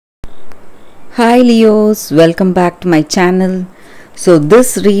Hi Leos, welcome back to my channel. So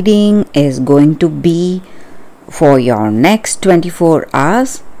this reading is going to be for your next 24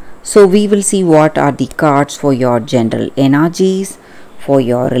 hours. So we will see what are the cards for your general energies, for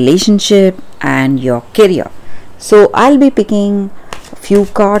your relationship and your career. So I'll be picking a few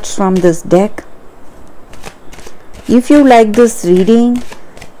cards from this deck. If you like this reading,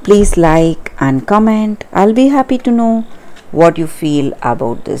 please like and comment. I'll be happy to know what you feel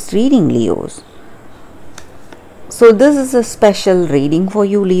about this reading, Leos. So this is a special reading for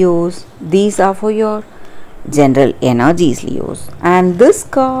you, Leos. These are for your general energies, Leos. And this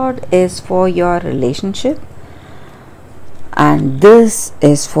card is for your relationship. And this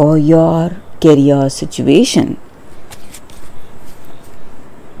is for your career situation.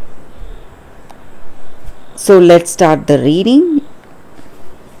 So let's start the reading.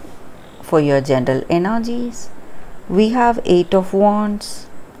 For your general energies, we have 8 of Wands,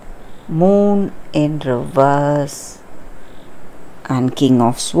 Moon in reverse and King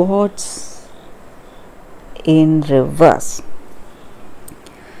of Swords in reverse.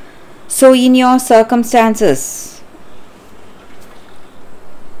 So in your circumstances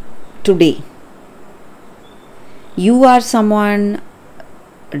today, you are someone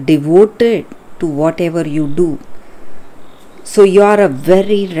devoted to whatever you do. So you are a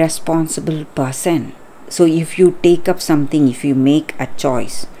very responsible person. So if you take up something, if you make a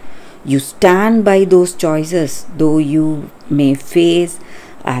choice, you stand by those choices, though you may face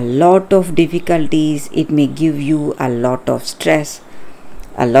a lot of difficulties, it may give you a lot of stress,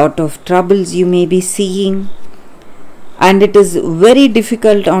 a lot of troubles you may be seeing, and it is very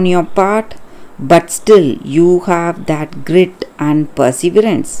difficult on your part, but still you have that grit and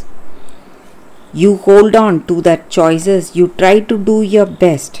perseverance. You hold on to that choices, you try to do your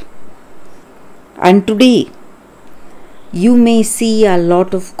best. And today, you may see a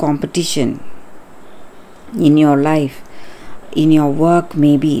lot of competition in your life, in your work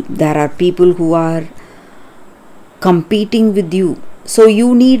maybe. There are people who are competing with you. So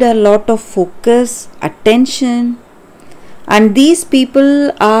you need a lot of focus, attention. And these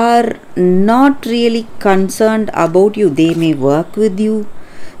people are not really concerned about you. They may work with you.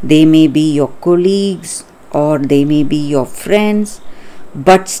 They may be your colleagues or they may be your friends.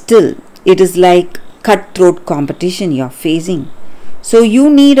 But still, it is like cutthroat competition you're facing. So you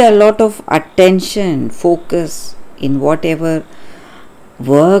need a lot of attention, focus in whatever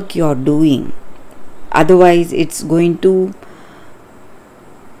work you're doing. Otherwise, it's going to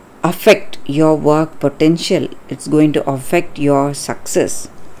affect your work potential. It's going to affect your success.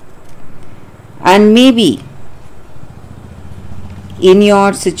 And maybe in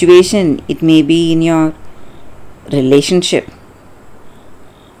your situation, it may be in your relationship.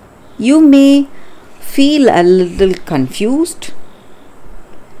 You may feel a little confused.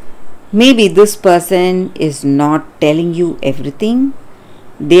 Maybe this person is not telling you everything.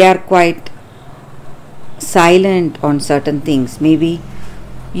 They are quite silent on certain things. Maybe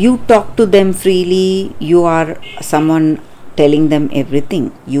you talk to them freely. You are someone telling them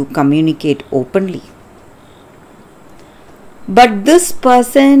everything. You communicate openly. But this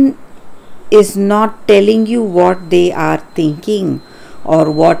person is not telling you what they are thinking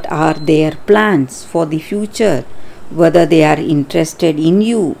or what are their plans for the future, whether they are interested in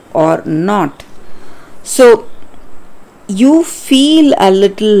you or not. So you feel a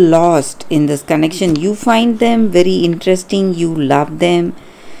little lost in this connection. You find them very interesting. You love them.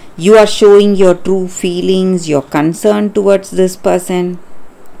 You are showing your true feelings, your concern towards this person.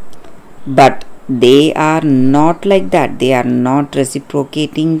 But they are not like that. They are not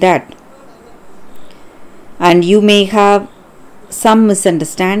reciprocating that. And you may have some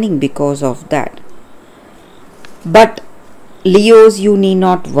misunderstanding because of that. But Leos, you need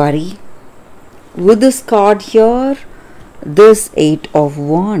not worry. With this card here, this 8 of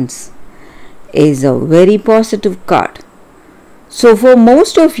Wands is a very positive card. So for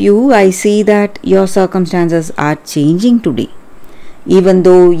most of you, I see that your circumstances are changing today. Even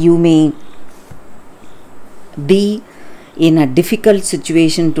though you may be in a difficult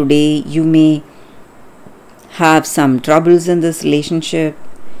situation today, you may have some troubles in this relationship,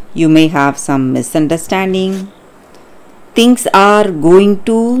 you may have some misunderstanding. Things are going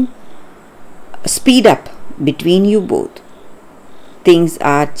to speed up between you both. Things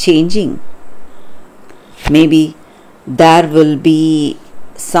are changing. Maybe there will be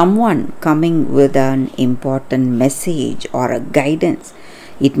someone coming with an important message or a guidance.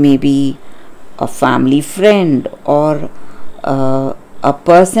 It may be a family friend or a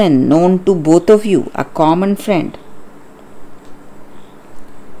person known to both of you, a common friend.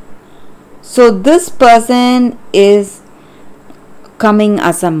 So this person is coming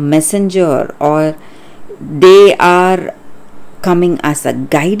as a messenger, or they are coming as a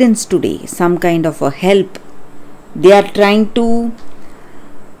guidance today, some kind of a help. They are trying to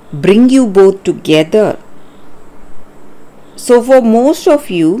bring you both together. So for most of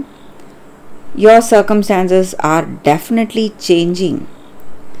you, your circumstances are definitely changing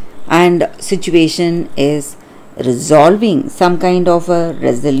and situation is resolving. Some kind of a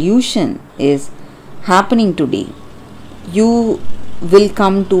resolution is happening today. You will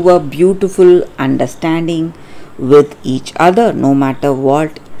come to a beautiful understanding with each other, no matter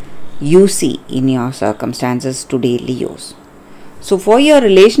what you see in your circumstances today, Leos. So for your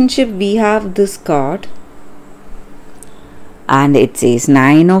relationship, we have this card, and it says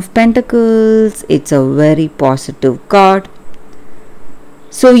Nine of Pentacles. It's a very positive card.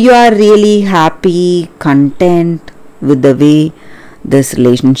 So you are really happy, content with the way this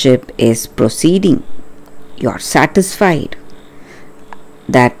relationship is proceeding. You are satisfied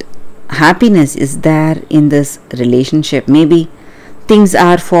that happiness is there in this relationship. Maybe things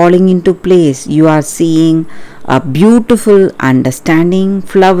are falling into place. You are seeing a beautiful understanding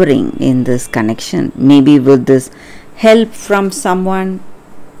flowering in this connection. Maybe with this help from someone,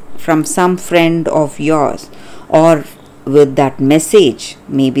 from some friend of yours, or with that message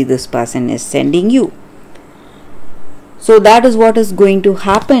maybe this person is sending you. So that is what is going to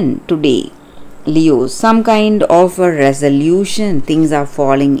happen today, Leo. Some kind of a resolution. Things are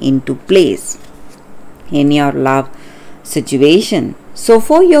falling into place in your love situation. So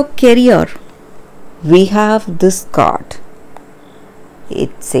for your career, we have this card.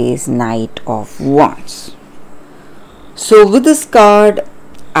 It says Knight of Wands. So with this card,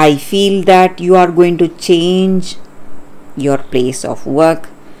 I feel that you are going to change your place of work.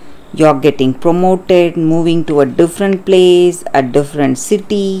 You're getting promoted, moving to a different place, a different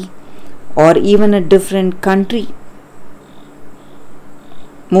city, or even a different country.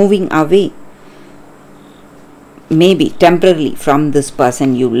 Moving away, maybe temporarily, from this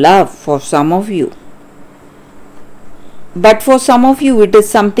person you love, for some of you. But for some of you, it is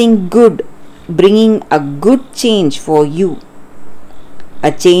something good, bringing a good change for you.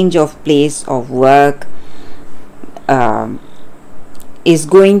 A change of place of work is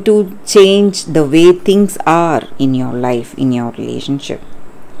going to change the way things are in your life, in your relationship.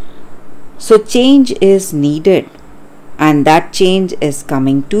 So change is needed, and that change is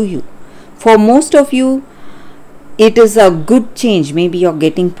coming to you. For most of you, it is a good change. Maybe you're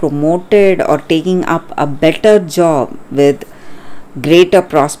getting promoted or taking up a better job with greater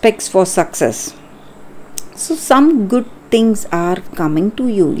prospects for success. So some good things are coming to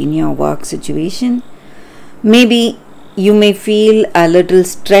you in your work situation. Maybe you may feel a little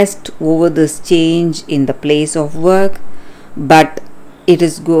stressed over this change in the place of work, but it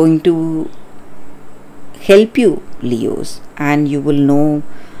is going to help you, Leos, and you will know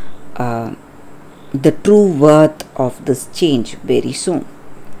the true worth of this change very soon.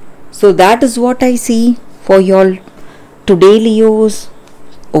 So that is what I see for y'all today, Leos.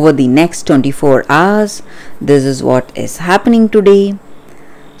 Over the next 24 hours, this is what is happening today.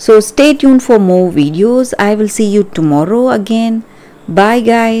 So stay tuned for more videos. I will see you tomorrow again. Bye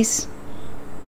guys.